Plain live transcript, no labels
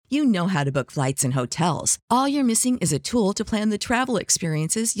You know how to book flights and hotels. All you're missing is a tool to plan the travel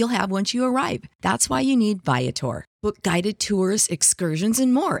experiences you'll have once you arrive. That's why you need Viator. Book guided tours, excursions,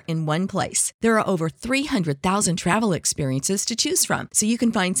 and more in one place. There are over 300,000 travel experiences to choose from, so you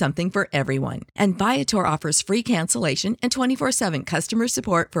can find something for everyone. And Viator offers free cancellation and 24/7 customer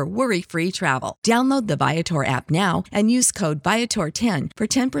support for worry-free travel. Download the Viator app now and use code Viator10 for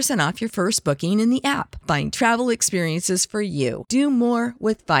 10% off your first booking in the app. Find travel experiences for you. Do more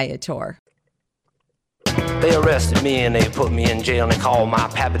with Viator. They arrested me and they put me in jail and they called my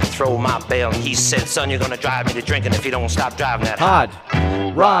pappy to throw my bail. And he said, son, you're going to drive me to drinking if you don't stop driving that hot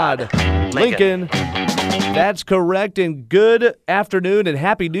rod Lincoln. That's correct. And good afternoon and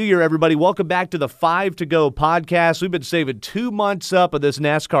Happy New Year, everybody. Welcome back to the 5 to Go podcast. We've been saving 2 months up of this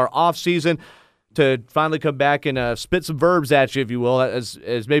NASCAR offseason to finally come back and spit some verbs at you, if you will, as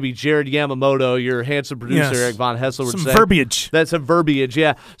maybe Jared Yamamoto, your handsome producer, Eric Von Hessler, would say. Some verbiage. That's some verbiage,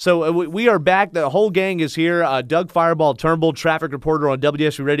 yeah. So we are back. The whole gang is here. Doug Fireball Turnbull, traffic reporter on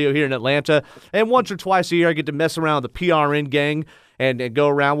WSB Radio here in Atlanta. And once or twice a year, I get to mess around with the PRN gang and go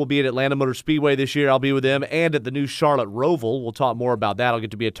around. We'll be at Atlanta Motor Speedway this year. I'll be with them, and at the new Charlotte Roval. We'll talk more about that. I'll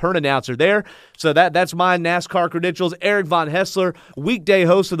get to be a turn announcer there. So that's my NASCAR credentials. Eric Von Hessler, weekday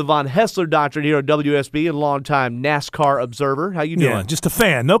host of the Von Hessler Doctrine here at WSB and longtime NASCAR observer. How you doing? Yeah, just a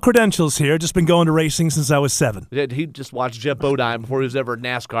fan. No credentials here. Just been going to racing since I was 7. He just watched Jeff Bodine before he was ever at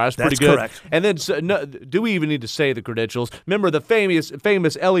NASCAR. That's pretty good. Correct. And then, do we even need to say the credentials? Remember the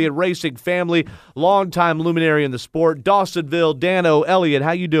famous Elliott Racing family, longtime luminary in the sport, Dawsonville, Dano, Elliott.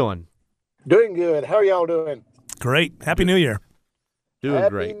 How you doing? Doing good. How are y'all doing? Great. Happy New Year. Doing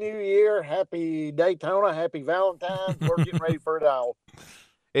great. Happy New Year. Happy Daytona. Happy Valentine's. We're getting ready for it all.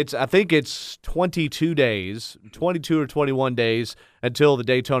 I think it's 22 days, 22 or 21 days until the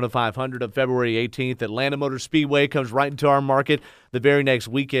Daytona 500 of February 18th. Atlanta Motor Speedway comes right into our market the very next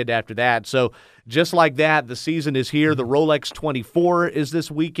weekend after that. So just like that, the season is here. The Rolex 24 is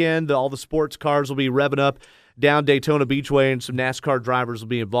this weekend. All the sports cars will be revving up down Daytona Beachway, and some NASCAR drivers will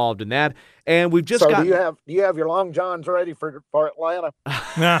be involved in that. And we've just got. Do you have your long johns ready for Atlanta?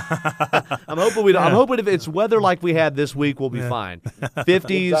 I'm hoping we don't. I'm hoping if it's weather like we had this week, we'll be fine.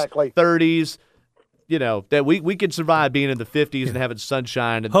 50s, Exactly. 30s. You know that we could survive being in the 50s and having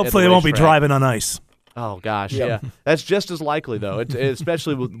sunshine. Hopefully, at they won't be racetrack. driving on ice. Oh gosh, yeah, that's just as likely though.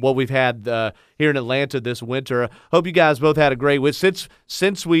 Especially with what we've had here in Atlanta this winter. Hope you guys both had a great week.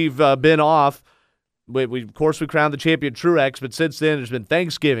 Since we've been off. We of course we crowned the champion Truex, but since then there's been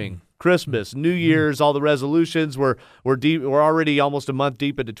Thanksgiving, Christmas, New Year's, all the resolutions. We're already almost a month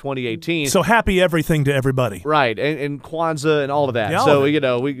deep into 2018. So happy everything to everybody. Right, and Kwanzaa and all of that. Yeah,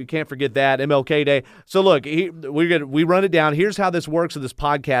 So we can't forget that MLK Day. So look, we run it down. Here's how this works in this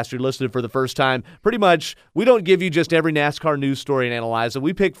podcast. You're listening for the first time. Pretty much, we don't give you just every NASCAR news story and analyze it.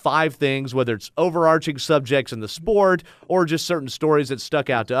 We pick 5 things, whether it's overarching subjects in the sport or just certain stories that stuck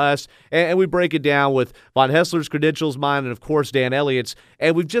out to us, and we break it down with Von Hessler's credentials, mine, and of course Dan Elliott's.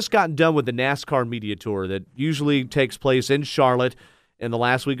 And we've just gotten done with the NASCAR Media Tour that usually takes place in Charlotte in the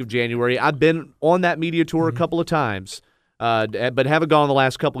last week of January. I've been on that media tour a couple of times, but haven't gone the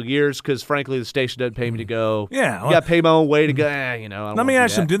last couple of years because, frankly, the station doesn't pay me to go. Yeah. You got to pay my own way to go. Let me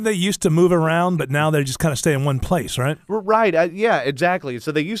ask them, didn't they used to move around, but now they just kind of stay in one place, right? Right. Yeah, exactly.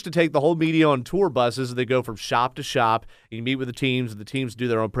 So they used to take the whole media on tour buses, and they go from shop to shop. You meet with the teams, and the teams do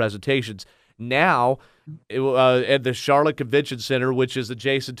their own presentations. Now, at the Charlotte Convention Center, which is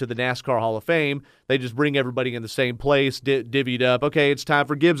adjacent to the NASCAR Hall of Fame, they just bring everybody in the same place, divvied up. Okay, it's time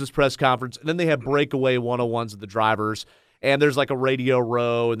for Gibbs' press conference. And then they have breakaway 101s of the drivers. And there's like a radio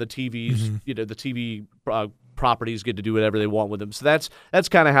row, and the TVs, the TV properties get to do whatever they want with them. So that's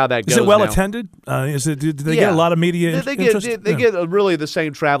kind of how that goes. Is it well now. attended? Do they get a lot of media interest? They get really the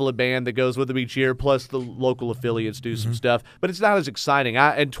same traveling band that goes with them each year, plus the local affiliates do some stuff. But it's not as exciting.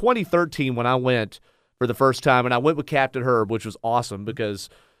 In 2013, when I went for the first time, and I went with Captain Herb, which was awesome because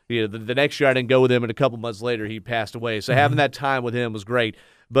the next year I didn't go with him, and a couple months later he passed away. So having that time with him was great.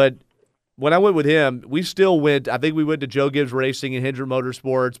 But when I went with him, we still went. I think we went to Joe Gibbs Racing and Hendrick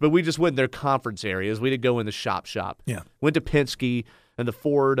Motorsports, but we just went in their conference areas. We didn't go in the shop. Yeah. Went to Penske and the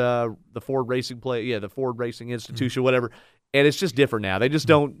Ford Racing the Ford Racing Institution, whatever. And it's just different now. They just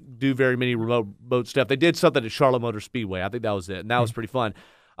don't do very many remote stuff. They did something at Charlotte Motor Speedway. I think that was it, and that was pretty fun.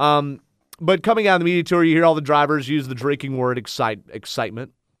 But coming out of the media tour, you hear all the drivers use the drinking word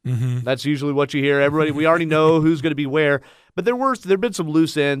excitement. That's usually what you hear. Everybody, we already know who's going to be where. But there've been some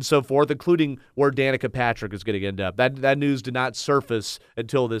loose ends, so forth, including where Danica Patrick is going to end up. That news did not surface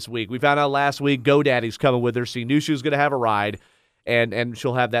until this week. We found out last week GoDaddy's coming with her. So you knew she was going to have a ride. and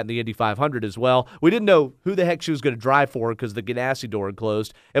she'll have that in the Indy 500 as well. We didn't know who the heck she was going to drive for because the Ganassi door had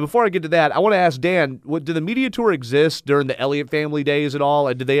closed. And before I get to that, I want to ask Dan, did the media tour exist during the Elliott family days at all,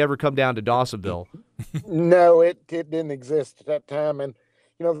 and did they ever come down to Dawsonville? No, it didn't exist at that time. And,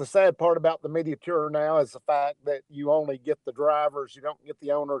 the sad part about the media tour now is the fact that you only get the drivers. You don't get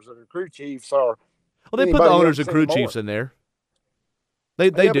the owners or the crew chiefs. Or well, they put the owners and crew chiefs in there.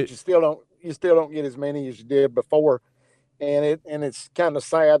 They do. But you still don't get as many as you did before. And it's kind of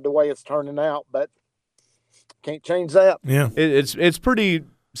sad the way it's turning out, but can't change that. Yeah, it's pretty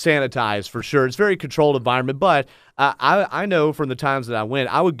sanitized for sure. It's a very controlled environment, but I know from the times that I went,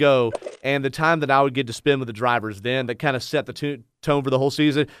 I would go, and the time that I would get to spend with the drivers then that kind of set the tone for the whole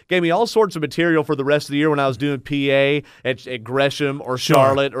season, gave me all sorts of material for the rest of the year when I was doing PA at Gresham or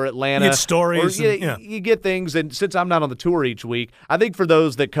Charlotte or Atlanta. You get stories. You get things, and since I'm not on the tour each week, I think for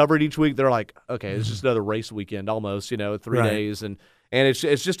those that cover it each week, they're like, okay, it's just another race weekend almost, 3 days, and it's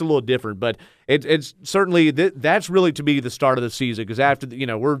just a little different. But it's certainly that's really to me the start of the season, because after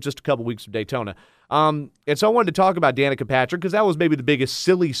we're just a couple weeks from Daytona. And so I wanted to talk about Danica Patrick because that was maybe the biggest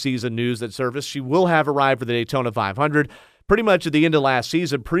silly season news that surfaced. She will have arrived for the Daytona 500. Pretty much at the end of last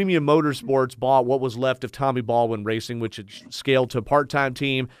season, Premium Motorsports bought what was left of Tommy Baldwin Racing, which had scaled to a part-time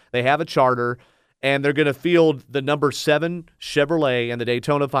team. They have a charter, and they're going to field the number 7 Chevrolet in the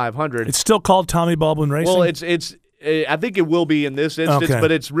Daytona 500. It's still called Tommy Baldwin Racing? Well, I think it will be in this instance,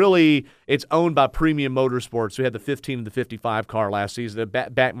 but it's owned by Premium Motorsports, who had the 15 and the 55 car last season, the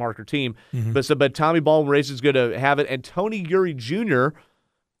back marker team. Mm-hmm. But Tommy Baldwin Racing is going to have it, and Tony Eury Jr.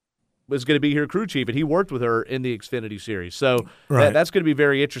 was going to be her crew chief, and he worked with her in the Xfinity Series. So that's going to be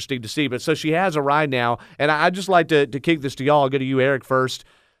very interesting to see. But so she has a ride now, and I'd just like to kick this to y'all. I'll go to you, Eric, first.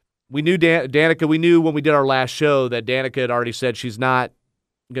 We knew Danica. We knew when we did our last show that Danica had already said she's not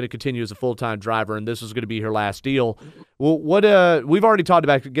going to continue as a full-time driver, and this was going to be her last deal. Well, we've already talked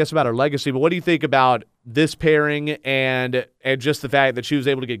about, about her legacy, but what do you think about this pairing and just the fact that she was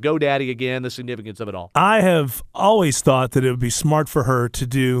able to get GoDaddy again, the significance of it all? I have always thought that it would be smart for her to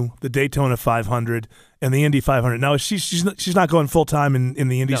do the Daytona 500 and the Indy 500. Now, she's not going full-time in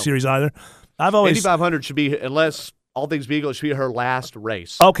the Indy Series either. Indy 500 should be, unless all things being equal, it should be her last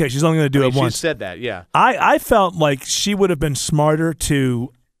race. Okay, she's only going to do it once. She said that, yeah. I felt like she would have been smarter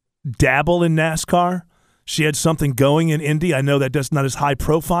to dabble in NASCAR. She had something going in Indy. I know that's not as high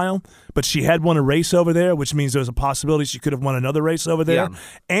profile, but she had won a race over there, which means there's a possibility she could have won another race over there. Yeah.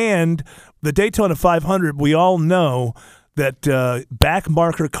 And the Daytona 500, we all know that back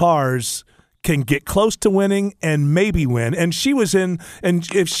marker cars can get close to winning and maybe win. And she was in, and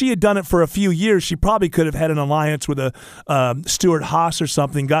if she had done it for a few years, she probably could have had an alliance with a Stuart Haas or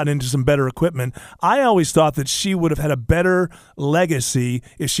something, gotten into some better equipment. I always thought that she would have had a better legacy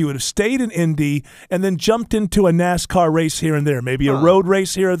if she would have stayed in Indy and then jumped into a NASCAR race here and there, maybe a road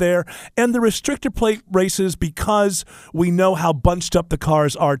race here or there, and the restrictor plate races, because we know how bunched up the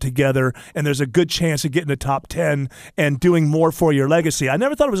cars are together, and there's a good chance of getting the top 10 and doing more for your legacy. I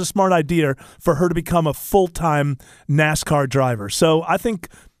never thought it was a smart idea for her to become a full-time NASCAR driver. So I think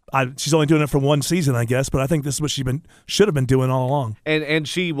she's only doing it for one season, I guess, but I think this is what she should have been doing all along. And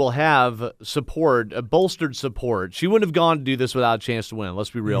she will have support, bolstered support. She wouldn't have gone to do this without a chance to win.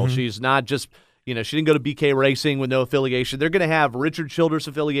 Let's be real. Mm-hmm. She's not just, she didn't go to BK Racing with no affiliation. They're going to have Richard Childress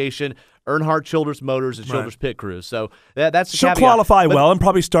affiliation, Earnhardt Childress Motors, and Childress Pit Crews. So that's the She'll caveat. Qualify well and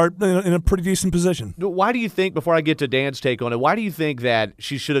probably start in a pretty decent position. Why do you think, before I get to Dan's take on it, why do you think that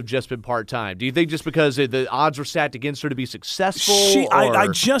she should have just been part-time? Do you think just because the odds were stacked against her to be successful? I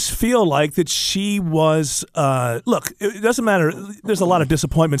just feel like that she was look, it doesn't matter. There's a lot of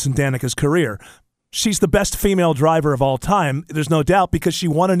disappointments in Danica's career. She's the best female driver of all time, there's no doubt, because she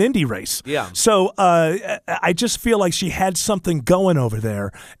won an Indy race. Yeah. So I just feel like she had something going over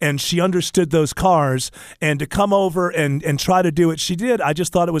there, and she understood those cars, and to come over and try to do what she did, I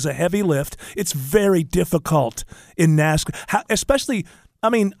just thought it was a heavy lift. It's very difficult in NASCAR, especially –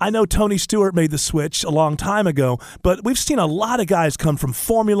 I know Tony Stewart made the switch a long time ago, but we've seen a lot of guys come from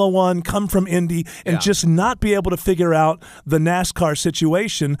Formula One, come from Indy, and just not be able to figure out the NASCAR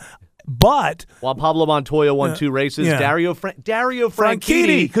situation. But while Pablo Montoya won 2 races, Dario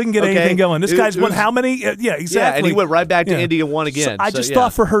Franchitti couldn't get anything going. This guy's won how many? Yeah, exactly. Yeah, and he went right back to Indy and won again. So I just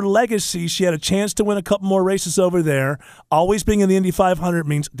thought for her legacy, she had a chance to win a couple more races over there. Always being in the Indy 500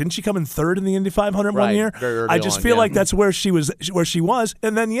 means, didn't she come in 3rd in the Indy 500 one year? Very early I just feel like that's where she was,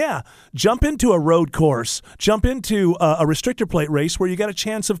 and then jump into a road course, jump into a restrictor plate race where you got a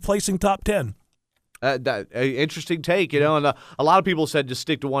chance of placing top 10. Interesting take, and a lot of people said just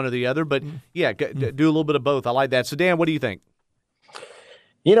stick to one or the other, but do a little bit of both. I like that. So, Dan, what do you think?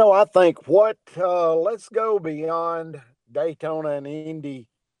 I think let's go beyond Daytona and Indy,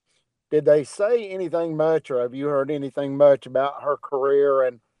 did they say anything much, or have you heard anything much about her career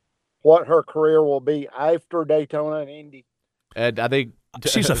and what her career will be after Daytona and Indy? And I think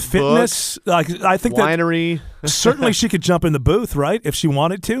she's a fitness. I think winery. That certainly she could jump in the booth, right, if she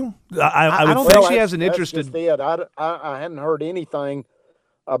wanted to. I don't think she has an interest in. I hadn't heard anything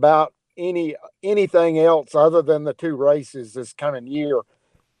about anything else other than the 2 races this coming year.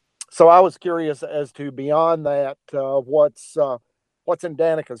 So I was curious as to beyond that, what's in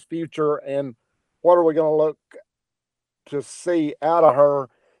Danica's future, and what are we going to look to see out of her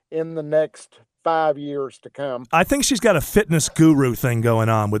in the next 5 years to come. I think she's got a fitness guru thing going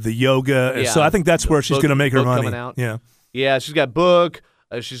on with the yoga. Yeah. So I think that's where she's going to make her money. Yeah. Yeah, she's got book.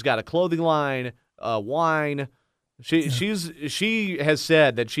 She's got a clothing line, wine. She has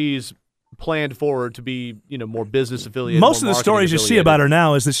said that she's planned forward to be, more business affiliated. Most of the stories you see about her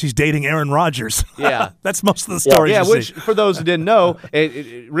now is that she's dating Aaron Rodgers. Yeah. That's most of the stories you which, see. for those who didn't know,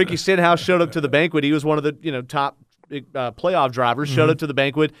 Ricky Stenhouse showed up to the banquet. He was one of the, top playoff drivers, showed up to the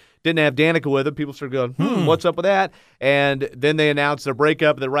banquet, didn't have Danica with him. People started going, what's up with that? And then they announced their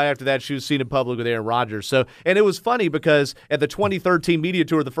breakup. And then right after that, she was seen in public with Aaron Rodgers. So, and it was funny because at the 2013 media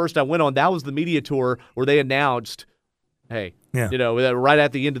tour, the first I went on, that was the media tour where they announced, hey, right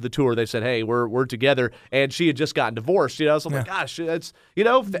at the end of the tour, they said, hey, we're together. And she had just gotten divorced, So I'm like, gosh, that's,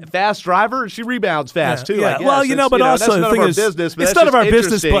 fast driver. She rebounds fast, too. Yeah. I guess. Well, but also the thing is, business, it's none of our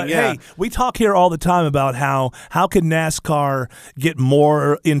business, but yeah. hey, we talk here all the time about how can NASCAR get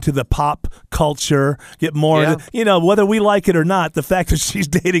more into the pop culture, get more, whether we like it or not, the fact that she's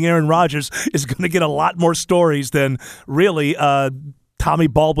dating Aaron Rodgers is going to get a lot more stories than really Tommy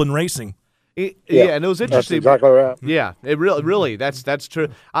Baldwin Racing. Yeah, and it was interesting. That's exactly right. Yeah, it really, that's true.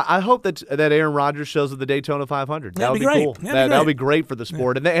 I hope that Aaron Rodgers shows at the Daytona 500. That would be great. cool. That would be great for the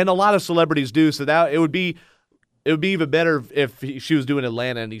sport, and a lot of celebrities do. So that it would be even better if she was doing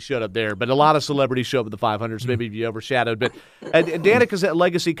Atlanta and he showed up there. But a lot of celebrities show up at the 500, so maybe be overshadowed. But Danica's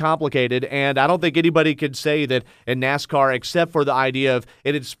legacy complicated, and I don't think anybody could say that in NASCAR, except for the idea of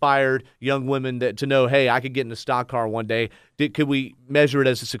it inspired young women to know, hey, I could get in a stock car one day. Could we measure it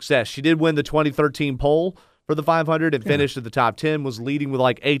as a success? She did win the 2013 pole for the 500 and finished at the top 10, was leading with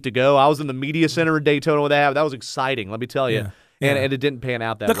like 8 to go. I was in the media center in Daytona with that. That was exciting, let me tell you. Yeah. And it didn't pan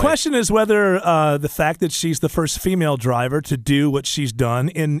out that way. The question is whether the fact that she's the first female driver to do what she's done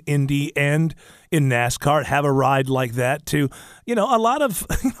in Indy and in NASCAR, have a ride like that to, a lot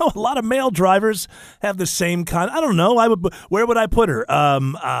of male drivers have the same kind. I don't know. Where would I put her?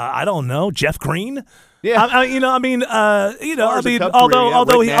 I don't know. Jeff Green. Yeah.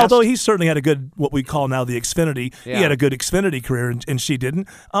 Although he certainly had a good, what we call now the Xfinity, he had a good Xfinity career and she didn't.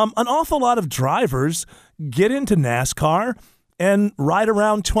 An awful lot of drivers get into NASCAR and ride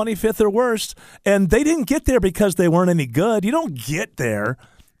around 25th or worse, and they didn't get there because they weren't any good. You don't get there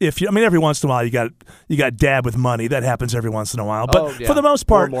every once in a while you got dab with money. That happens every once in a while, but for the most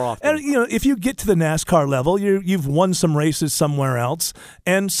part, more often. If you get to the NASCAR level, you've won some races somewhere else,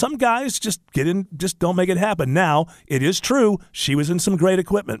 and some guys just don't make it happen. Now, it is true she was in some great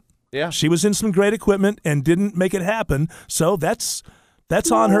equipment. Yeah, she was in some great equipment and didn't make it happen. So that's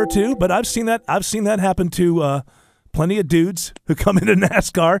on her too. But I've seen that happen to plenty of dudes who come into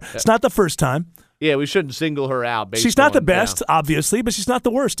NASCAR. It's not the first time. Yeah, we shouldn't single her out. She's not the best, obviously, but she's not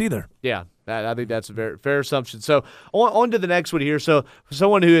the worst either. Yeah, I think that's a very fair assumption. So on to the next one here. So for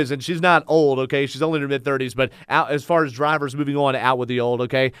someone who is, and she's not old, okay, she's only in her mid-30s, but out as far as drivers moving on out with the old,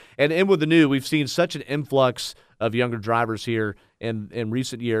 okay, and in with the new, we've seen such an influx of younger drivers here in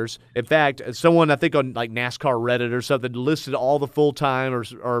recent years. In fact, someone I think on like NASCAR Reddit or something listed all the full-time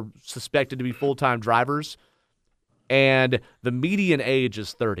or suspected to be full-time drivers, and the median age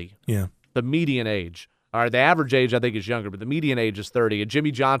is 30. Yeah. The median age. All right, the average age, I think, is younger, but the median age is 30. And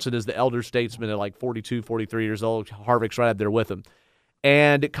Jimmy Johnson is the elder statesman at like 42, 43 years old. Harvick's right up there with him.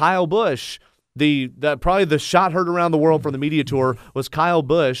 And Kyle Busch, probably the shot heard around the world from the media tour was Kyle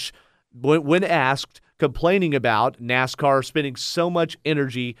Busch, when asked, complaining about NASCAR spending so much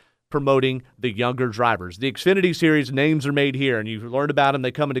energy promoting the younger drivers. The Xfinity Series names are made here, and you've learned about them.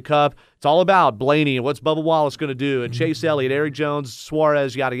 They come into Cup. It's all about Blaney and what's Bubba Wallace going to do, and Chase Elliott, Eric Jones,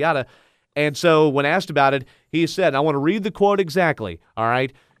 Suarez, yada, yada. And so when asked about it, he said, and I want to read the quote exactly, all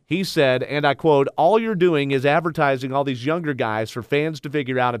right? He said, and I quote, "All you're doing is advertising all these younger guys for fans to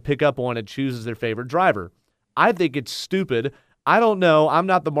figure out and pick up on and choose as their favorite driver. I think it's stupid. I don't know. I'm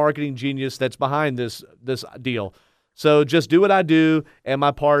not the marketing genius that's behind this deal. So just do what I do, and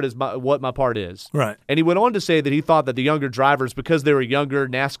my part is what my part is." Right. And he went on to say that he thought that the younger drivers, because they were younger,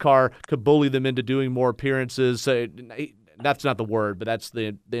 NASCAR could bully them into doing more appearances. So That's not the word, but that's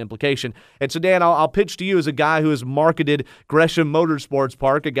the implication. And so, Dan, I'll pitch to you as a guy who has marketed Gresham Motorsports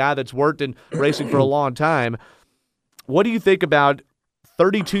Park, a guy that's worked in racing for a long time. What do you think about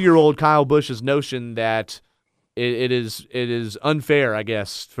 32-year-old Kyle Busch's notion that it is unfair, I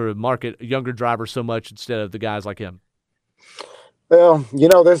guess, to market younger drivers so much instead of the guys like him? Well,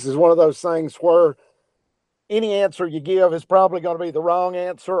 this is one of those things where any answer you give is probably going to be the wrong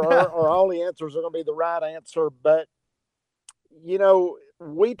answer, or all the answers are going to be the right answer. But,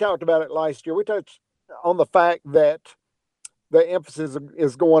 we talked about it last year. We touched on the fact that the emphasis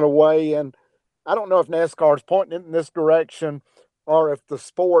is going away. And I don't know if NASCAR is pointing in this direction or if the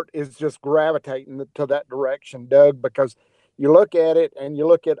sport is just gravitating to that direction, Doug, because you look at it and you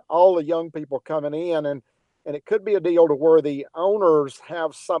look at all the young people coming in, and it could be a deal to where the owners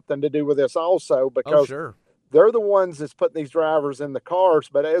have something to do with this also, because they're the ones that's putting these drivers in the cars.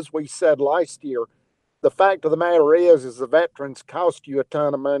 But as we said last year, the fact of the matter is the veterans cost you a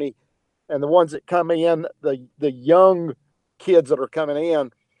ton of money, and the ones that come in, the young kids that are coming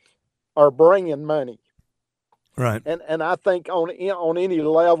in, are bringing money. Right. And I think on any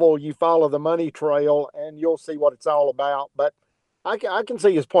level, you follow the money trail and you'll see what it's all about. But I can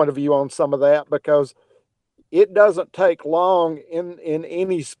see his point of view on some of that, because it doesn't take long in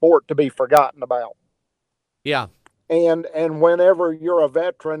any sport to be forgotten about. Yeah. And whenever you're a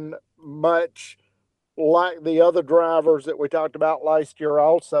veteran, much like the other drivers that we talked about last year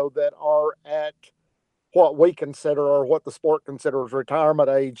also, that are at what we consider, or what the sport considers, retirement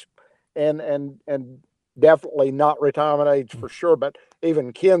age, and definitely not retirement age for sure, but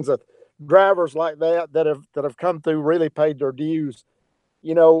even Kenseth, drivers like that have come through, really paid their dues.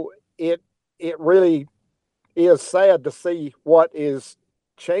 It really is sad to see what is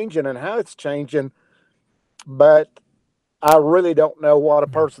changing and how it's changing, but I really don't know what a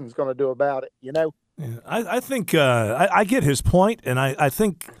person's going to do about it. Yeah, I think I get his point, and I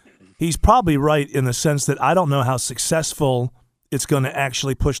think he's probably right in the sense that I don't know how successful it's going to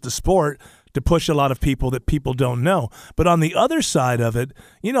actually push the sport, to push a lot of people that people don't know. But on the other side of it,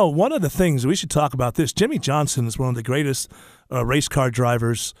 one of the things we should talk about this, Jimmie Johnson is one of the greatest race car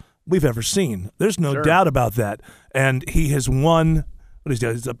drivers we've ever seen. There's no doubt about that. And he has won, what is he,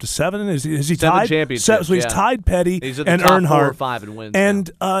 he's up to 7? Is he 7 tied? championships. So he's tied Petty and top Earnhardt. 4 or 5 in wins.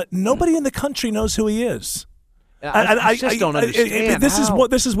 And nobody in the country knows who he is. I just don't understand. This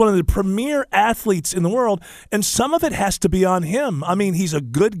is one of the premier athletes in the world, and some of it has to be on him. I mean, he's a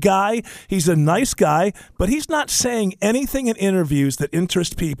good guy, he's a nice guy, but he's not saying anything in interviews that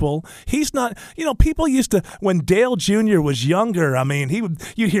interest people. He's not. People used to, when Dale Jr. was younger. I mean,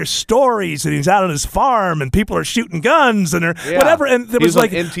 you'd hear stories, and he's out on his farm, and people are shooting guns and whatever. And there was like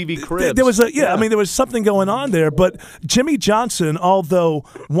MTV Cribs. There was I mean, there was something going on there. But Jimmie Johnson, although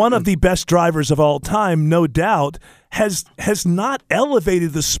one of the best drivers of all time, no doubt, has not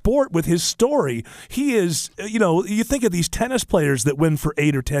elevated the sport with his story. He is, you think of these tennis players that win for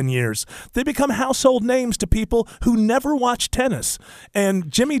 8 or 10 years. They become household names to people who never watch tennis. And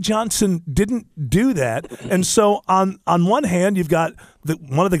Jimmie Johnson didn't do that. And so on one hand, you've got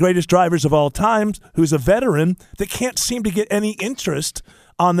one of the greatest drivers of all time, who's a veteran, that can't seem to get any interest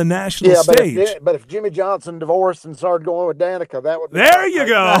on the national stage. But if Jimmie Johnson divorced and started going with Danica, that would be there you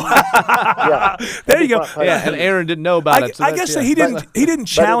go. There you go. Yeah, and Aaron didn't know about it. So I guess he didn't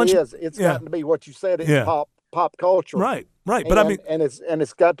challenge. But it's gotten to be what you said. It's pop culture. Right. But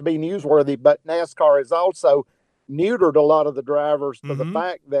it's got to be newsworthy. But NASCAR has also neutered a lot of the drivers to the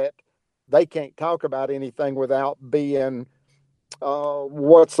fact that they can't talk about anything without being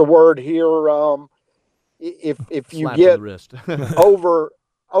what's the word here? If you get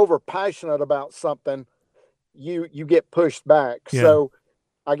over passionate about something, you get pushed back. Yeah. So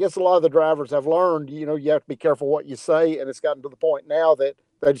I guess a lot of the drivers have learned, you have to be careful what you say, and it's gotten to the point now that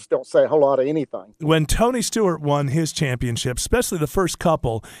they just don't say a whole lot of anything. When Tony Stewart won his championship, especially the first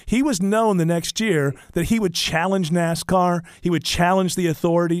couple, he was known the next year that he would challenge NASCAR, he would challenge the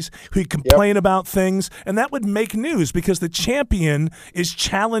authorities, he'd complain about things, and that would make news because the champion is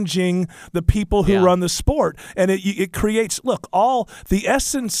challenging the people who run the sport. And it creates, all the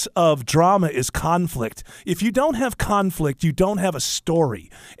essence of drama is conflict. If you don't have conflict, you don't have a story.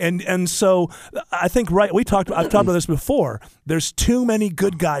 And so I think, I've talked about this before, there's too many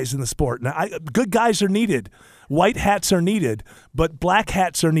good guys in the sport. Now, good guys are needed. White hats are needed, but black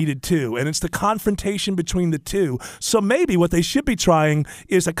hats are needed too. And it's the confrontation between the two. So maybe what they should be trying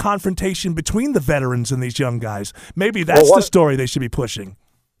is a confrontation between the veterans and these young guys. Maybe that's the story they should be pushing.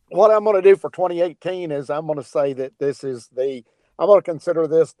 What I'm going to do for 2018 is I'm going to say that I'm going to consider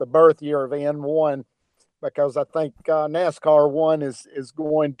this the birth year of N1, because I think NASCAR 1 is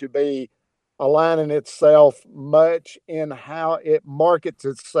going to be aligning itself much in how it markets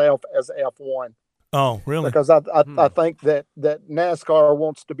itself as F1. Oh, really? Because I think that NASCAR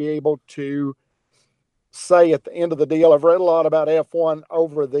wants to be able to say at the end of the deal, I've read a lot about F1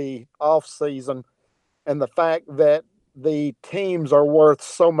 over the off season, and the fact that the teams are worth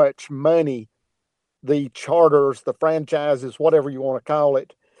so much money, the charters, the franchises, whatever you want to call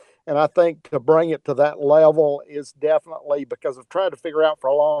it. And I think to bring it to that level is definitely, because I've tried to figure out for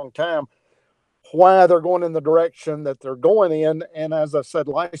a long time why they're going in the direction that they're going in. And as I said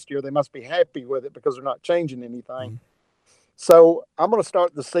last year, they must be happy with it because they're not changing anything. So I'm going to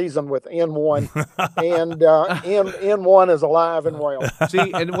start the season with N1, and N1 is alive and well.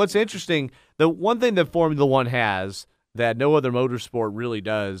 See, and what's interesting, the one thing that Formula One has that no other motorsport really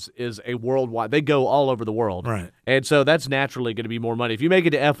does is a worldwide. They go all over the world. Right. And so that's naturally going to be more money. If you make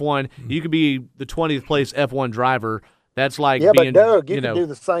it to F1, you could be the 20th place F1 driver. That's like being, but Doug, you can do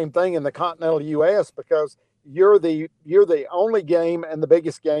the same thing in the continental U.S. because you're the only game and the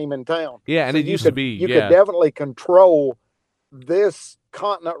biggest game in town. Yeah, and so it used to be. You could definitely control this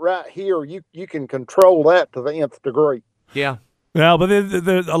continent right here. You can control that to the nth degree. Yeah. Well, but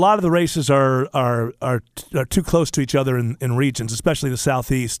a lot of the races are too close to each other in regions, especially the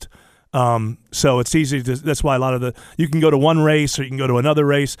Southeast. So it's easy to, that's why a lot of you can go to one race or you can go to another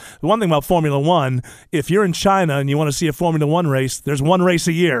race. The one thing about Formula One, if you're in China and you want to see a Formula One race, there's one race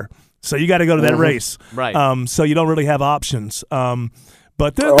a year. So you got to go to that race. Right. So you don't really have options.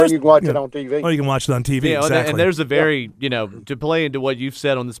 But or you can watch it on TV. Or you can watch it on TV, yeah, exactly. And there's a very, to play into what you've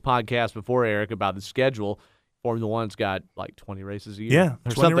said on this podcast before, Eric, about the schedule, Formula One's got like 20 races a year. Yeah,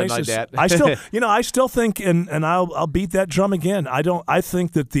 or 20 something races. like that. I still think, and I'll beat that drum again. I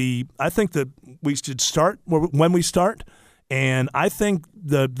think that we should start when we start, and I think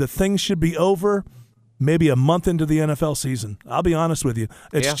the thing should be over maybe a month into the NFL season. I'll be honest with you.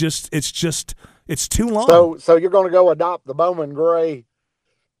 It's too long. So you're going to go adopt the Bowman Gray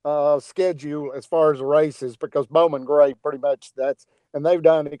schedule as far as the races, because Bowman Gray pretty much and they've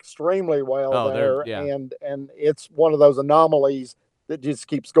done extremely well there. Yeah. And it's one of those anomalies that just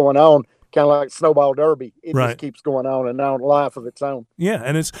keeps going on, kind of like Snowball Derby. It just keeps going on and on, life of its own. Yeah,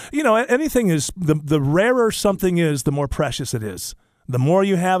 and it's, anything is, the rarer something is, the more precious it is. The more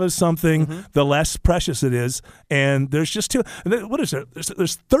you have of something, the less precious it is. And there's just what is it?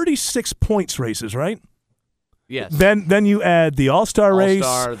 There's 36 points races, right? Yes. Then you add the All-Star race,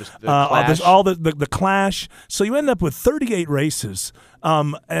 the Clash. there's all the Clash. So you end up with 38 races.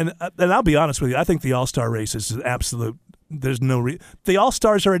 And I'll be honest with you, I think the All-Star race is absolute. There's the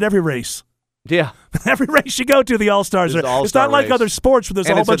All-Stars are at every race. Yeah. Every race you go to, the All-Stars are. It's not like other sports where there's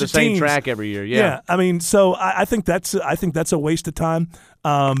a whole bunch of teams. And it's the same track every year. Yeah. I mean, so I think that's a waste of time.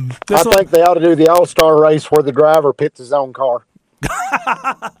 I think they ought to do the All-Star race where the driver pits his own car.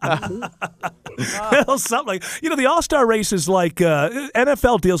 Something like, the All-Star race is like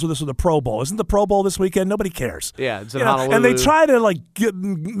NFL deals with this with the Pro Bowl. Isn't the Pro Bowl this weekend? Nobody cares. Yeah, it's in Honolulu. And they try to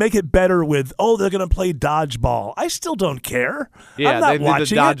make it better with, they're going to play dodgeball. I still don't care. Yeah, I'm not they did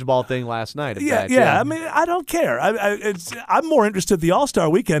watching the dodgeball thing last night. Yeah. I mean, I don't care. I'm more interested in the All-Star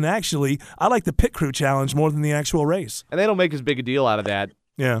weekend. Actually, I like the pit crew challenge more than the actual race. And they don't make as big a deal out of that.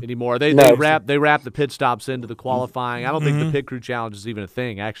 Anymore. They wrap the pit stops into the qualifying. I don't think the pit crew challenge is even a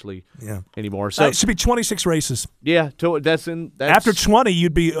thing anymore. So it should be 26 races. Yeah, that's after 20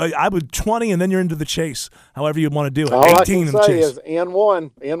 you'd be I would 20 and then you're into the chase. However you'd want to do it. All 18 I can say is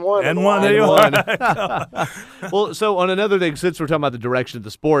N1. There you are. Well, so on another thing, since we're talking about the direction of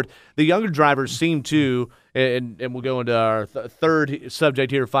the sport, the younger drivers seem to, and we'll go into our third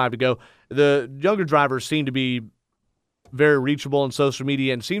subject here, 5 to go. The younger drivers seem to be very reachable on social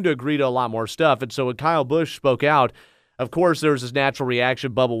media and seem to agree to a lot more stuff. And so when Kyle Busch spoke out, of course, there was this natural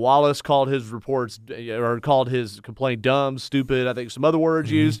reaction. Bubba Wallace called his complaint dumb, stupid, I think some other words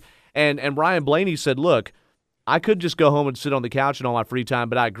used. And Ryan Blaney said, look, I could just go home and sit on the couch in all my free time,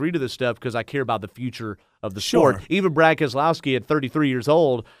 but I agree to this stuff because I care about the future of the sport. Even Brad Keselowski at 33 years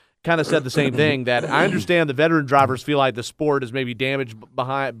old kind of said the same thing, that I understand the veteran drivers feel like the sport is maybe damaged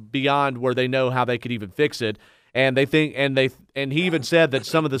beyond where they know how they could even fix it. And they think, and he even said that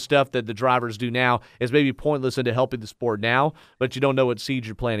some of the stuff that the drivers do now is maybe pointless into helping the sport now, but you don't know what seeds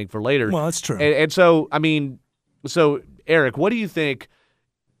you're planting for later. Well, that's true. And so, I mean, Eric, what do you think?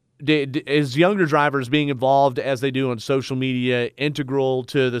 is younger drivers being involved as they do on social media integral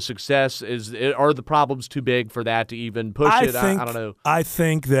to the success? Are the problems too big for that to even push it? I don't know. I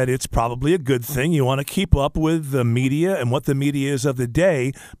think that it's probably a good thing. You want to keep up with the media and what the media is of the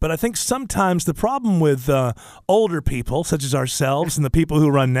day. But I think sometimes the problem with older people, such as ourselves and the people who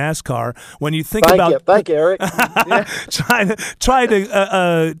run NASCAR, when you think Thank you, Eric. try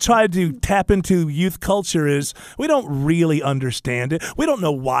to tap into youth culture is we don't really understand it. We don't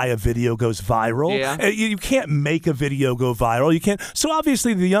know why a video goes viral. Yeah. You can't make a video go viral. You can't. So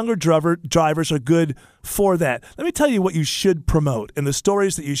obviously the younger drivers are good for that. Let me tell you what you should promote and the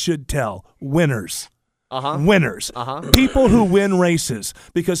stories that you should tell. Winners. Winners. People who win races,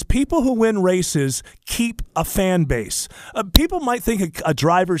 because people who win races keep a fan base. People might think a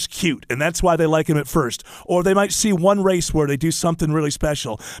driver's cute, and that's why they like him at first. Or they might see one race where they do something really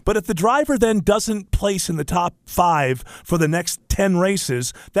special. But if the driver then doesn't place in the top 5 for the next 10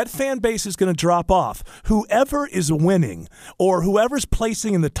 races, that fan base is going to drop off. Whoever is winning or whoever's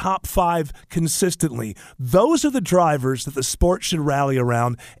placing in the top 5 consistently, those are the drivers that the sport should rally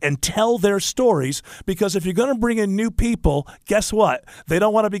around and tell their stories, because if you're going to bring in new people, guess what? They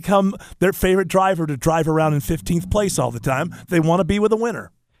don't want to become their favorite driver to drive around in 15th place all the time. They want to be with a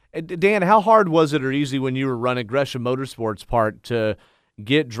winner. Dan, how hard was it or easy when you were running Gresham Motorsports part to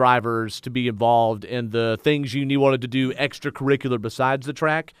get drivers to be involved in the things you wanted to do extracurricular besides the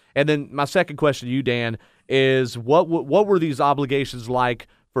track? And then my second question to you, Dan, is what were these obligations like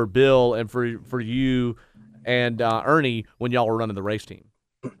for Bill and for you and Ernie when y'all were running the race team?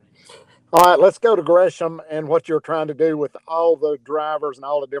 All right, let's go to Gresham and what you're trying to do with all the drivers and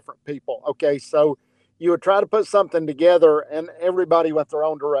all the different people. Okay, so you would try to put something together and everybody went their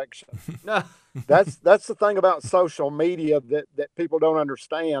own direction. That's the thing about social media that people don't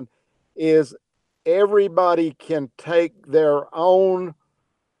understand is everybody can take their own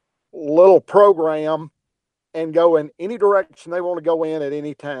little program and go in any direction they want to go in at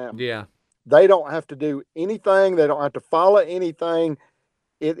any time. Yeah. They don't have to do anything. They don't have to follow anything.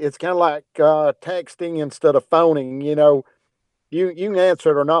 It's kind of like texting instead of phoning. You know, you can answer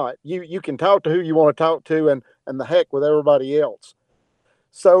it or not. You can talk to who you want to talk to and the heck with everybody else.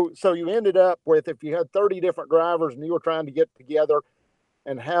 So you ended up with, if you had 30 different drivers and you were trying to get together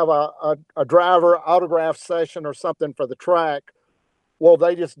and have a driver autograph session or something for the track, well,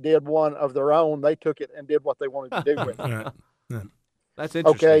 they just did one of their own. They took it and did what they wanted to do with it. That's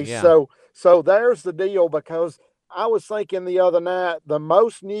interesting. Okay, yeah. so there's the deal, because I was thinking the other night, the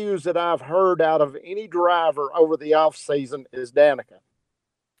most news that I've heard out of any driver over the off season is Danica.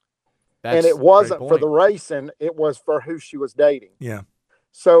 And it wasn't for the racing, it was for who she was dating. Yeah.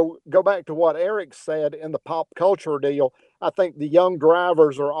 So go back to what Eric said in the pop culture deal. I think the young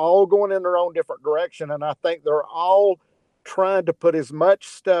drivers are all going in their own different direction, and I think they're all trying to put as much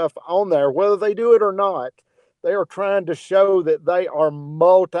stuff on there, whether they do it or not. They are trying to show that they are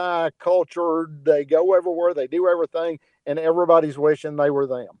multicultural. They go everywhere, they do everything, and everybody's wishing they were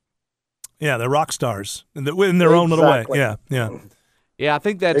them. Yeah, they're rock stars in their own little way. Yeah, yeah. Yeah, I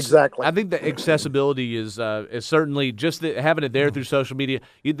think that's exactly. I think the accessibility is certainly just having it there through social media.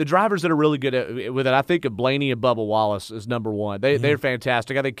 The drivers that are really good with it, I think of Blaney and Bubba Wallace is number one. They're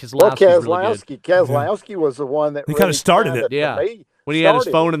fantastic. I think Keselowski's really good. Keselowski was the one that he kind of started it. Yeah, when he had his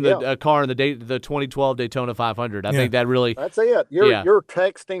phone in the car in the 2012 Daytona 500. I think that really. That's it. You're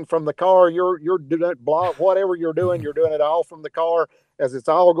texting from the car. You're doing whatever you're doing it all from the car as it's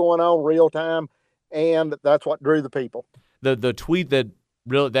all going on real time, and that's what drew the people. The tweet that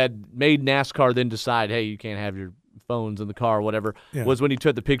made NASCAR then decide, hey, you can't have your phones in the car or whatever, was when he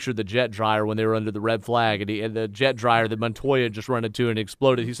took the picture of the jet dryer when they were under the red flag, and the jet dryer that Montoya just ran into and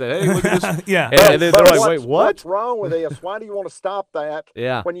exploded. He said, hey, look at this. And then they're like, wait, what? What's wrong with this? Why do you want to stop that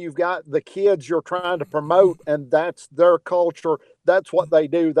when you've got the kids you're trying to promote, and that's their culture? That's what they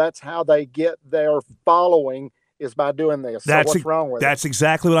do. That's how they get their following, is by doing this. So what's wrong with it? That's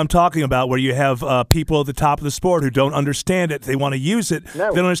exactly what I'm talking about, where you have people at the top of the sport who don't understand it. They want to use it.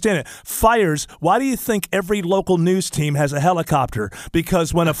 No. They don't understand it. Fires, why do you think every local news team has a helicopter?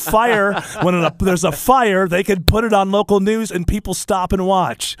 Because when a fire, there's a fire, they can put it on local news and people stop and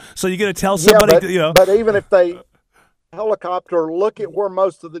watch. So you're going to tell somebody, But even if they helicopter, look at where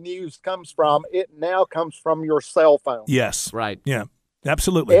most of the news comes from. It now comes from your cell phone. Yes. Right. Yeah.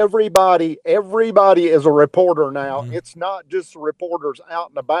 Absolutely. Everybody is a reporter now. Mm-hmm. It's not just reporters out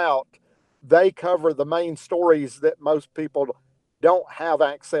and about. They cover the main stories that most people don't have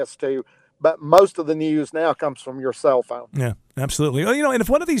access to. but most of the news now comes from your cell phone. Yeah, absolutely. Well, and if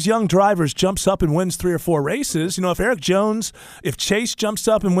one of these young drivers jumps up and wins 3 or 4 races, if Eric Jones, if Chase jumps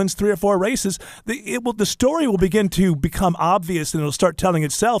up and wins 3 or 4 races, the story will begin to become obvious, and it'll start telling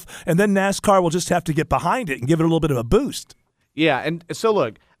itself, and then NASCAR will just have to get behind it and give it a little bit of a boost. Yeah, and so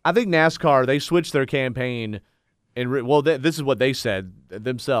look, I think NASCAR, they switched their campaign. This is what they said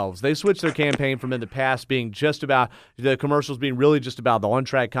themselves. They switched their campaign from in the past being just about the commercials being really just about the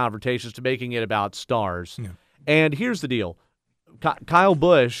on-track confrontations to making it about stars. Yeah. And here's the deal. Kyle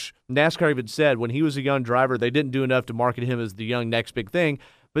Busch, NASCAR even said when he was a young driver, they didn't do enough to market him as the young next big thing.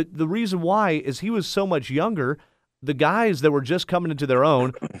 But the reason why is he was so much younger. The guys that were just coming into their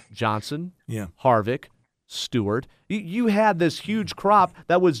own, Johnson, Harvick, Stewart, you had this huge crop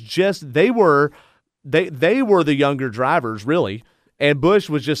that was just they were the younger drivers, really, and Busch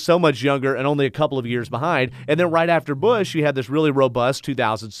was just so much younger and only a couple of years behind. And then right after Busch, you had this really robust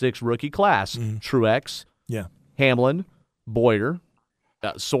 2006 rookie class. Truex, Hamlin, Bowyer,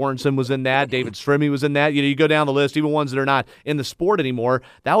 Sorensen was in that. David Strimmy was in that. You go down the list, even ones that are not in the sport anymore.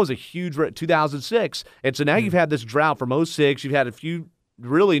 That was a huge 2006. And so now you've had this drought from 06. You've had a few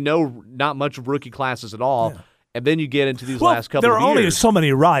really not much of rookie classes at all. Yeah. And then you get into these last couple of years. There are only so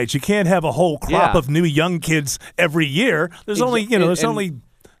many rides. You can't have a whole crop of new young kids every year. There's only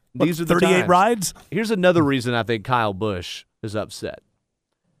 38 rides. Here's another reason I think Kyle Busch is upset.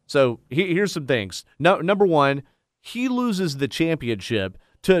 So here's some things. Number one, he loses the championship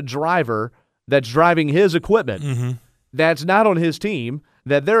to a driver that's driving his equipment that's not on his team,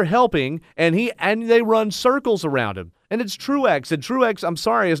 that they're helping, and they run circles around him. And it's Truex. And Truex, I'm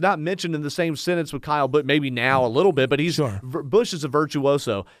sorry, is not mentioned in the same sentence with Kyle, but maybe now a little bit. But Busch is a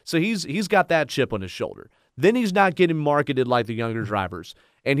virtuoso, so he's got that chip on his shoulder. Then he's not getting marketed like the younger drivers.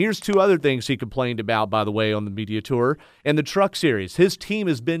 And here's 2 other things he complained about, by the way, on the media tour. In the Truck Series, his team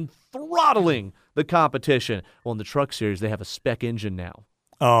has been throttling the competition. Well, in the Truck Series, they have a spec engine now.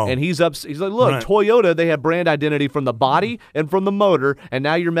 Oh. And he's like, look, right. Toyota, they have brand identity from the body and from the motor, and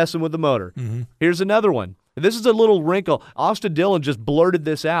now you're messing with the motor. Here's another one. This is a little wrinkle. Austin Dillon just blurted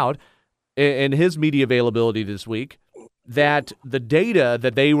this out in his media availability this week, that the data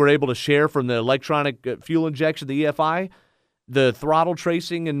that they were able to share from the electronic fuel injection, the EFI, the throttle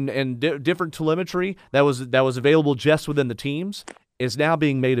tracing and different telemetry that was available just within the teams is now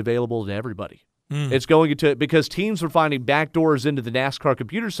being made available to everybody. It's going into because teams were finding backdoors into the NASCAR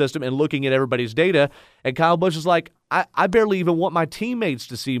computer system and looking at everybody's data. And Kyle Busch is like, I barely even want my teammates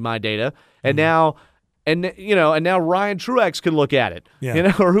to see my data. And now Ryan Truex can look at it,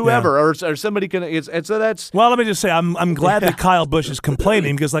 or whoever, or somebody can. And so that's. Well, let me just say, I'm glad that Kyle Busch is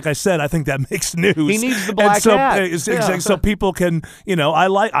complaining because, like I said, I think that makes news. He needs the black hat, so people can, I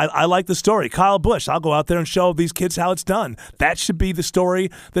like the story. Kyle Busch, I'll go out there and show these kids how it's done. That should be the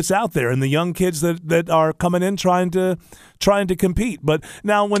story that's out there, and the young kids that are coming in trying to compete. But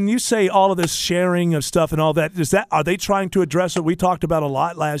now, when you say all of this sharing of stuff and all that, are they trying to address what we talked about a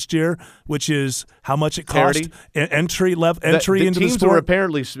lot last year, which is how much it costs entry into the teams sport? Were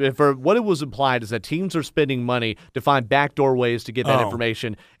apparently, for what it was implied is that teams are spending money to find backdoor ways to get that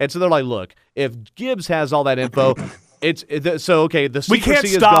information, and so they're like, look, if Gibbs has all that info. The secrecy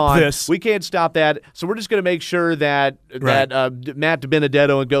is gone. This. We can't stop that. So we're just going to make sure that Matt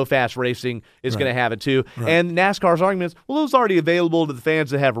DiBenedetto and Go Fast Racing is going to have it too. Right. And NASCAR's argument is, well, it was already available to the fans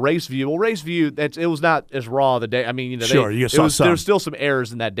that have RaceView. Well, RaceView, it was not as raw the day. I mean, there's still some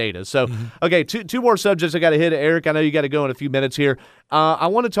errors in that data. So, okay, two more subjects I got to hit. Eric, I know you got to go in a few minutes here. I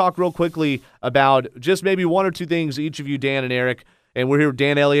want to talk real quickly about just maybe 1 or 2 things, each of you, Dan and Eric. And we're here with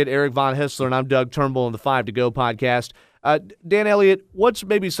Dan Elliott, Eric Von Hessler, and I'm Doug Turnbull on the 5 to Go podcast. Dan Elliott, what's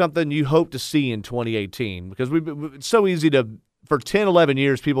maybe something you hope to see in 2018? Because it's so easy for 10, 11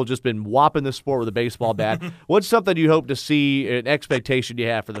 years, people have just been whopping the sport with a baseball bat. What's something you hope to see, an expectation you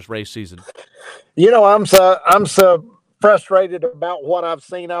have for this race season? I'm so frustrated about what I've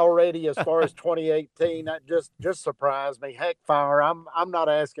seen already as far as 2018. That just surprised me. Heck, fire! I'm not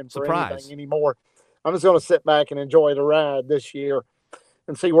asking for anything anymore. I'm just going to sit back and enjoy the ride this year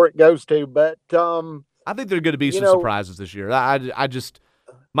and see where it goes to. But I think there are going to be some surprises this year.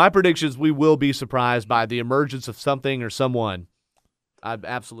 My prediction is we will be surprised by the emergence of something or someone.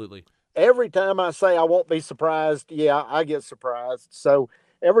 Absolutely. Every time I say I won't be surprised, I get surprised. So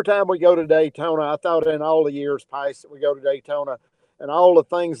every time we go to Daytona, I thought in all the years past that we go to Daytona and all the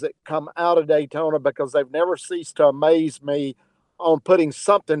things that come out of Daytona, because they've never ceased to amaze me on putting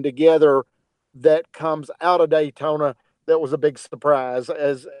something together that comes out of Daytona that was a big surprise.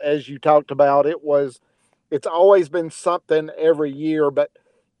 As you talked about, it's always been something every year, but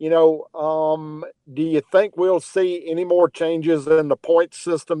Do you think we'll see any more changes in the point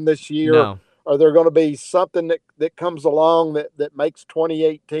system this year? No. Are there going to be something that comes along that makes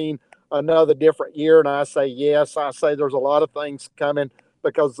 2018 another different year? And I say yes. I say there's a lot of things coming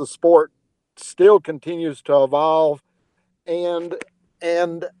because the sport still continues to evolve. And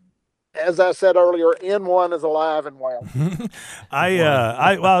as I said earlier, N1 is alive and well.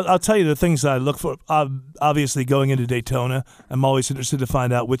 Well, I'll tell you the things I look for. Obviously, going into Daytona, I'm always interested to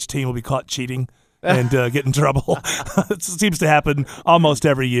find out which team will be caught cheating and get in trouble. It seems to happen almost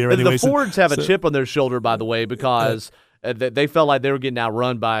every year. The Fords have a chip on their shoulder, by the way, because they felt like they were getting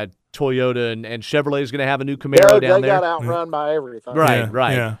outrun by Toyota, and Chevrolet is going to have a new Camaro down there. They got outrun by everything.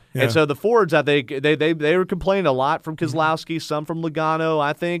 Right. Yeah. And so the Fords, I think, they were complaining a lot from Keselowski, some from Logano,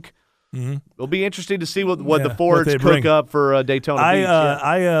 I think. Mm-hmm. It'll be interesting to see what the Fords cook up for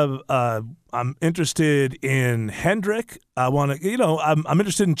Daytona Beach. I'm interested in Hendrick. I want to, I'm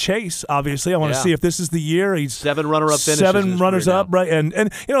interested in Chase. Obviously, I want to see if this is the year. He's 7 runner-up finishes. 7 runners-up, right? And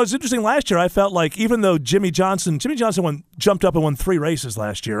it's interesting. Last year, I felt like even though Jimmy Johnson jumped up and won 3 races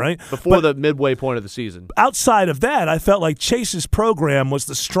last year, right? Before the midway point of the season. Outside of that, I felt like Chase's program was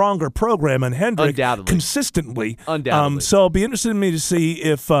the stronger program, and Hendrick Undoubtedly. Consistently. Undoubtedly. So it'll be interesting to me to see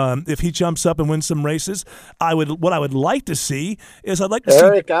if he jumps up and wins some races. What I would like to see is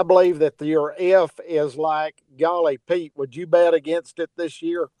Eric, I believe that your F is like, golly, Pete, would you bet against it this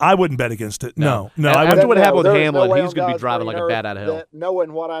year? I wouldn't bet against it. No. After what happened with Hamlin, he's going to be driving like a bat out of hell.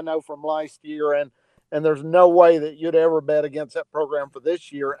 Knowing what I know from last year, and there's no way that you'd ever bet against that program for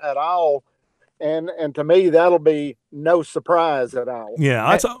this year at all. And to me, that'll be no surprise at all.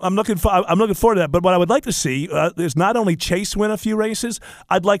 Yeah, I'm looking forward to that. But what I would like to see is not only Chase win a few races.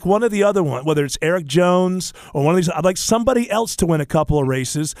 I'd like one of the other one, whether it's Eric Jones or one of these. I'd like somebody else to win a couple of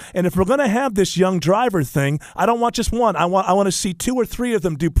races. And if we're going to have this young driver thing, I don't want just one. I want to see 2 or 3 of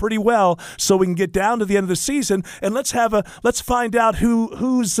them do pretty well, so we can get down to the end of the season and let's find out who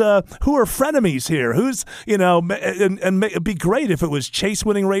are frenemies here. And it'd be great if it was Chase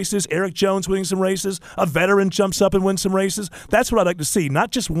winning races, Eric Jones winning some races, a veteran jumps up and wins some races. That's what I'd like to see.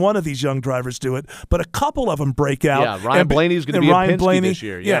 Not just one of these young drivers do it, but a couple of them break out. Yeah, Ryan Blaney's going to be in Penske this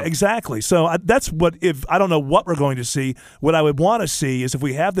year. Yeah, exactly. So that's if I don't know what we're going to see. What I would want to see is if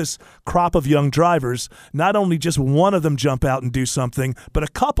we have this crop of young drivers, not only just one of them jump out and do something, but a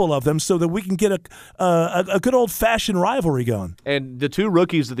couple of them, so that we can get a good old-fashioned rivalry going. And the 2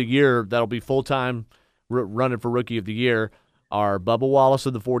 rookies of the year that'll be full-time running for Rookie of the Year are Bubba Wallace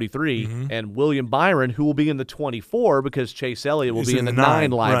of the 43 and William Byron, who will be in the 24 because Chase Elliott will be in the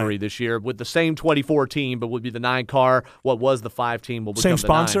 9 livery this year with the same 24 team, but would be the 9 car. What was the 5 team will become same the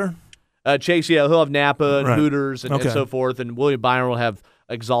sponsor? 9. Chase, he'll have Napa and Hooters and so forth, and William Byron will have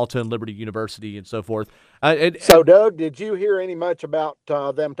Exalta and Liberty University and so forth. So, Doug, did you hear any much about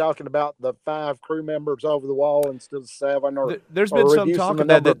them talking about the 5 crew members over the wall instead of 7? Or there's been some talk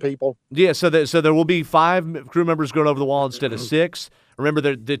about that. People. Yeah, so there will be 5 crew members going over the wall instead of 6.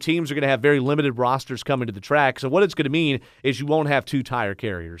 Remember, the teams are going to have very limited rosters coming to the track. So what it's going to mean is you won't have 2 tire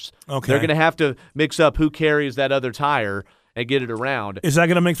carriers. Okay. They're going to have to mix up who carries that other tire and get it around. Is that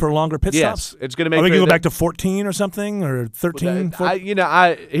going to make for longer pit stops? Yes, it's going to make. Are we going to go back to 14 or something, or 13?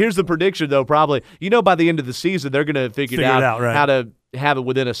 Here's the prediction though. Probably, by the end of the season, they're going to figure out how to have it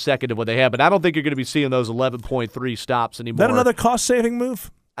within a second of what they have. But I don't think you're going to be seeing those 11.3 stops anymore. Is that another cost-saving move?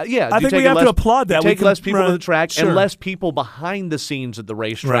 Yeah, I think we have to applaud that. Take less people to the track and less people behind the scenes at the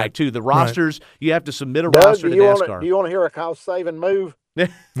racetrack too. The rosters, you have to submit a roster to NASCAR. Do you want to hear a cost-saving move?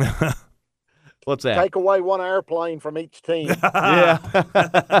 What's that? Take away 1 airplane from each team. Yeah.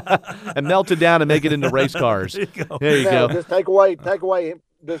 And melt it down and make it into race cars. There you go. Just take away.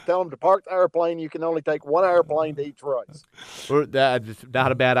 Just tell them to park the airplane. You can only take 1 airplane to each race. That's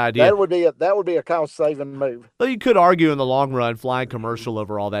not a bad idea. That would be a cost-saving move. Well, you could argue in the long run, flying commercial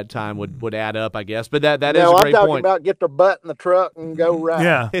over all that time would add up, I guess. But that is a great point. I'm talking about get their butt in the truck and go right.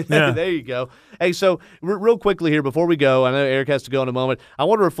 Yeah. There you go. Hey, so real quickly here before we go, I know Eric has to go in a moment. I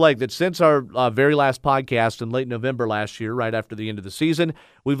want to reflect that since our very last podcast in late November last year, right after the end of the season,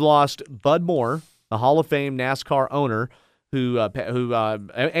 we've lost Bud Moore, the Hall of Fame NASCAR owner,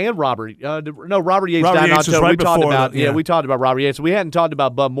 and Robert Yates died in October. Right we talked about we talked about Robert Yates. We hadn't talked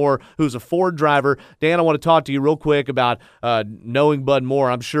about Bud Moore, who's a Ford driver. Dan, I want to talk to you real quick about knowing Bud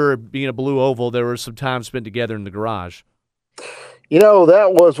Moore. I'm sure being a Blue Oval, there was some time spent together in the garage.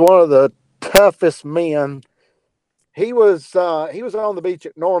 That was one of the toughest men. He was on the beach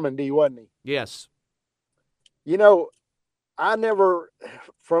at Normandy, wasn't he? Yes. I never,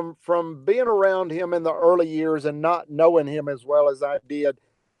 from being around him in the early years and not knowing him as well as I did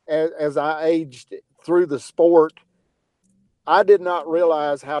as I aged through the sport, I did not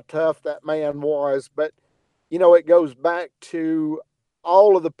realize how tough that man was. But, it goes back to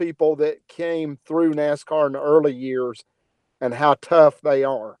all of the people that came through NASCAR in the early years and how tough they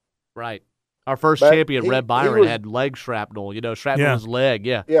are. Right. Our first But champion, Red Byron, had leg shrapnel, shrapnel in his leg.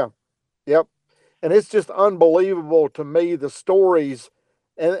 Yeah. Yeah. Yep. And it's just unbelievable to me, the stories.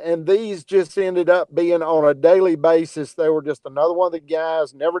 And these just ended up being on a daily basis. They were just another one of the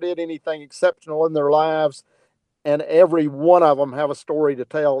guys, never did anything exceptional in their lives. And every one of them have a story to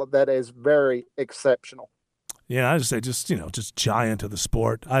tell that is very exceptional. Yeah, I just say just giant of the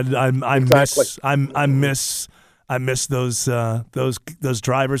sport. I miss those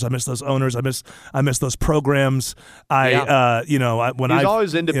drivers. I miss those owners. I miss those programs. He was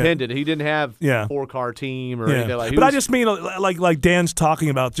always independent. He didn't have 4-car team or anything like that. But I just mean like Dan's talking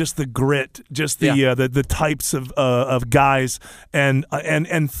about, just the grit, just the types of guys and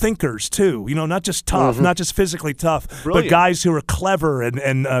thinkers too. Not just tough, not just physically tough, but guys who are clever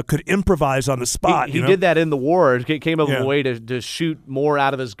and could improvise on the spot. He did that in the war. He came up with a way to shoot more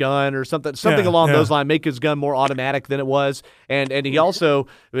out of his gun or something along those lines, make his gun more automatic than it was, and he also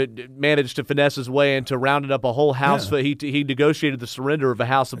managed to finesse his way into rounding up a whole house. He negotiated the surrender of a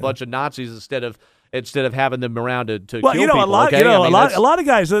house, a bunch of Nazis instead of having them around to kill people. A lot of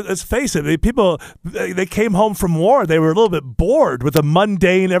guys. Let's face it. People they came home from war. They were a little bit bored with the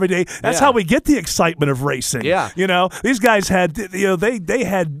mundane everyday. That's how we get the excitement of racing. Yeah. These guys had they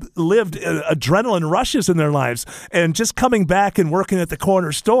had lived adrenaline rushes in their lives, and just coming back and working at the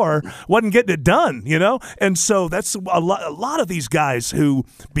corner store wasn't getting it done. And so that's a lot of these guys who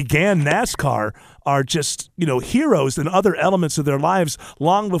began NASCAR are just heroes in other elements of their lives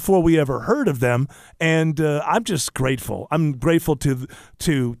long before we ever heard of them, and I'm just grateful. I'm grateful to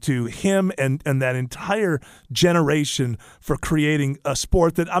him and that entire generation for creating a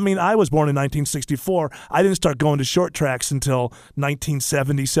sport that, I was born in 1964. I didn't start going to short tracks until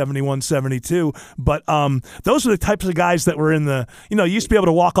 1970, 71, 72. But those are the types of guys that were in the you used to be able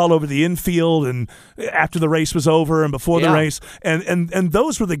to walk all over the infield and after the race was over and before the race, and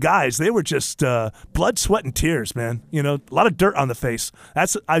those were the guys. They were just blood, sweat, and tears, man. A lot of dirt on the face.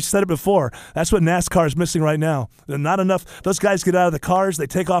 I've said it before. That's what NASCAR is missing right now. They're not enough. Those guys get out of the cars, they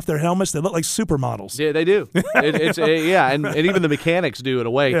take off their helmets, they look like supermodels. Yeah, they do. And even the mechanics do in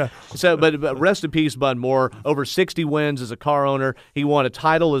a way. Yeah. So, but rest in peace, Bud Moore. Over 60 wins as a car owner. He won a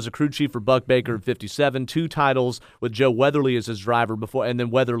title as a crew chief for Buck Baker in '57. 2 titles with Joe Weatherly as his driver before, and then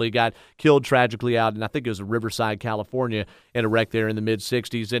Weatherly got killed tragically out, and I think it was in Riverside, California, in a wreck there in the mid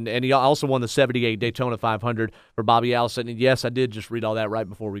 '60s. And he also won the '78 Daytona 500 for Bobby Allison. And yes, I did just read all that right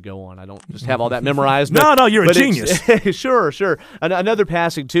before we go on. I don't just have all that memorized. No, you're a genius. Sure. Another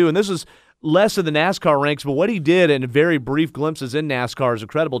passing too, and this is less of the NASCAR ranks, but what he did in very brief glimpses in NASCAR is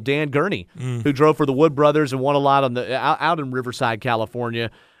incredible. Dan Gurney, who drove for the Wood Brothers and won a lot out in Riverside, California.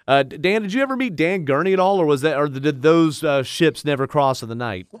 Dan, did you ever meet Dan Gurney at all, or did those ships never cross in the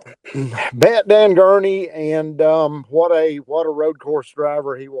night? Met Dan Gurney, and what a road course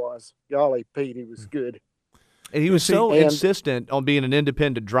driver he was. Golly, Pete, he was good. And he was so insistent on being an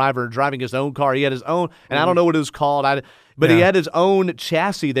independent driver, driving his own car. He had his own, and I don't know what it was called, but he had his own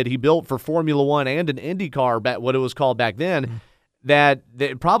chassis that he built for Formula One and an Indy car, what it was called back then, that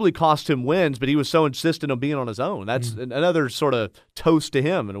it probably cost him wins, but he was so insistent on being on his own. That's another sort of toast to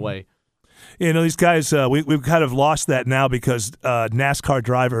him in a way. These guys, we've kind of lost that now because NASCAR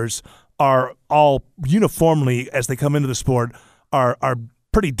drivers are all uniformly, as they come into the sport, are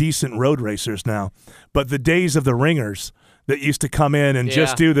pretty decent road racers now. But the days of the ringers that used to come in and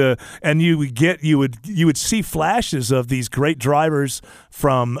just do you would see flashes of these great drivers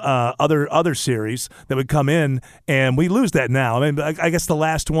from other series that would come in, and we lose that now. I guess the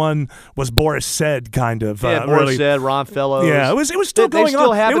last one was Boris Said, kind of. Boris Said, Ron Fellows. Yeah, it was still going on. They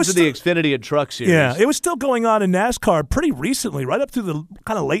still happens in the Xfinity and Truck Series. Yeah, it was still going on in NASCAR pretty recently, right up through the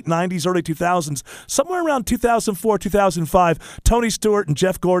kind of late 90s, early 2000s. Somewhere around 2004, 2005, Tony Stewart and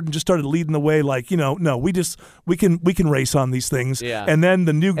Jeff Gordon just started leading the way, like, no, we can race on these things. Yeah. And then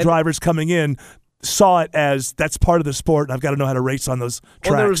the new drivers coming in saw it as that's part of the sport, and I've got to know how to race on those tracks.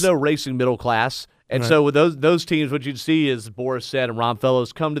 Well, there was no racing middle class. And so with those teams, what you'd see is Boris Said and Ron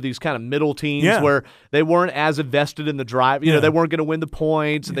Fellows come to these kind of middle teams where they weren't as invested in the drive. They weren't going to win the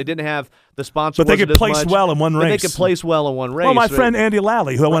points, and they didn't have the sponsor. But they could place well in one race. They could place well in one race. Well, my friend Andy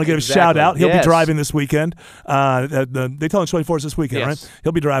Lally, who I want to give a shout out, he'll be driving this weekend. The Daytona 24 is this weekend, right?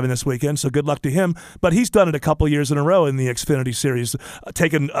 He'll be driving this weekend, so good luck to him. But he's done it a couple years in a row in the Xfinity Series,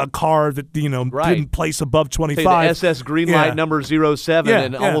 taking a car that didn't place above 25. The SS Greenlight number 07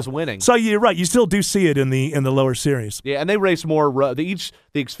 and almost winning. So you're right. You still do see it in the lower series. Yeah, and they race more. The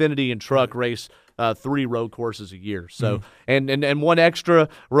Xfinity and Truck race 3 road courses a year. So and one extra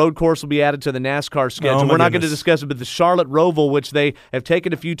road course will be added to the NASCAR schedule. We're not going to discuss it, but the Charlotte Roval, which they have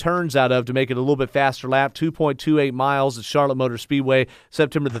taken a few turns out of to make it a little bit faster lap, 2.28 miles at Charlotte Motor Speedway,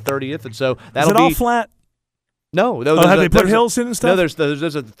 September the 30th, and so that'll Is it all flat? No, have they put hills in and stuff? No,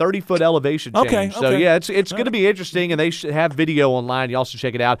 there's a 30-foot elevation change. Okay. So yeah, it's going to be interesting, and they should have video online. You also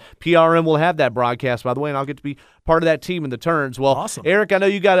check it out. PRM will have that broadcast, by the way, and I'll get to be part of that team in the turns. Well, awesome. Eric, I know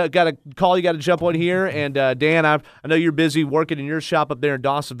you got a call. You got to jump on here, and Dan, I know you're busy working in your shop up there in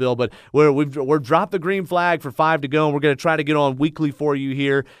Dawsonville, but we're dropped the green flag for 5 to go, and we're going to try to get on weekly for you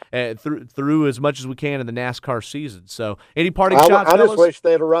here through as much as we can in the NASCAR season. So, any parting shots? I just wish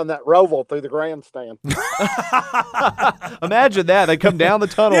they'd have run that Roval through the grandstand. Imagine that they come down the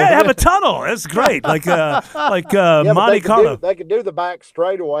tunnel. Yeah, have a tunnel. That's great. Like Monte Carlo. They could do the back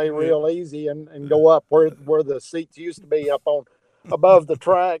straightaway real easy and go up where the seats used to be up on above the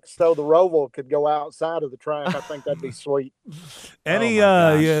track, so the Roval could go outside of the track. I think that'd be sweet. Any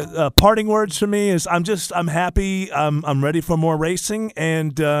parting words for me is I'm happy. I'm ready for more racing,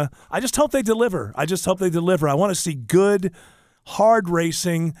 and I just hope they deliver. I want to see good, hard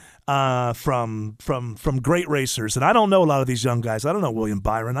racing from great racers. And I don't know a lot of these young guys. I don't know William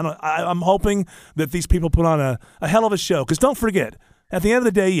Byron. I'm hoping that these people put on a hell of a show. Because don't forget, at the end of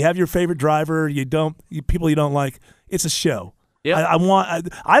the day, you have your favorite driver. People you don't like. It's a show. Yeah,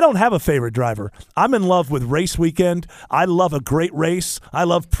 I don't have a favorite driver. I'm in love with race weekend. I love a great race. I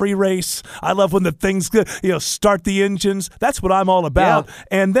love pre-race. I love when the things start the engines. That's what I'm all about. Yeah.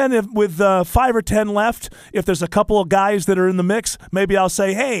 And then with 5 or 10 left, if there's a couple of guys that are in the mix, maybe I'll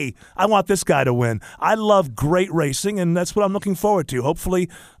say, hey, I want this guy to win. I love great racing, and that's what I'm looking forward to. Hopefully,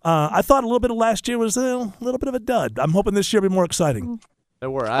 I thought a little bit of last year was a little bit of a dud. I'm hoping this year will be more exciting.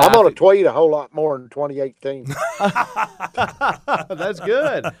 I'm going to tweet a whole lot more in 2018. That's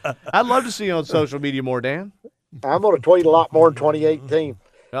good. I'd love to see you on social media more, Dan. I'm going to tweet a lot more in 2018.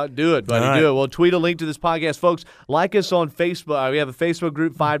 Do it, buddy. Right. Do it. Well, tweet a link to this podcast. Folks, like us on Facebook. We have a Facebook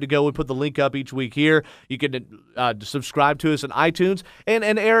group, 5 to go. We put the link up each week here. You can subscribe to us on iTunes. And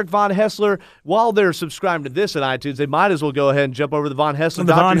Eric Von Haessler, while they're subscribing to this on iTunes, they might as well go ahead and jump over to the Von Haessler Doctrine.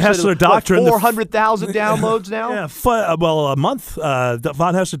 The Von Haessler Doctrine. 400,000 downloads now? Yeah, a month. The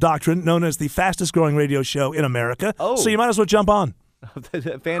Von Haessler Doctrine, known as the fastest-growing radio show in America. Oh. So you might as well jump on.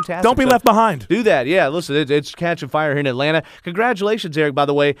 Fantastic. Don't be left behind. Do that. Yeah, listen, it's catching fire here in Atlanta. Congratulations, Eric, by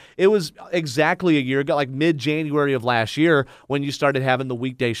the way. It was exactly a year ago, like mid-January of last year, when you started having the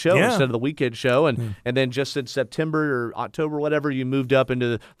weekday show instead of the weekend show. And then just in September or October, whatever, you moved up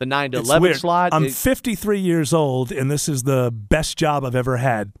into the 9 to 11 slot. I'm 53 years old, and this is the best job I've ever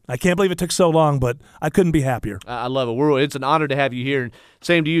had. I can't believe it took so long, but I couldn't be happier. I love it. It's an honor to have you here. And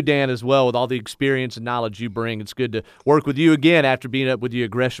same to you, Dan, as well, with all the experience and knowledge you bring. It's good to work with you again after being up with you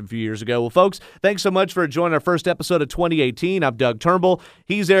at Gresham a few years ago. Well, folks, thanks so much for joining our first episode of 2018. I'm Doug Turnbull.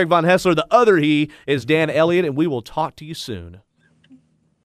 He's Eric Von Haessler. The other he is Dan Elliott, and we will talk to you soon.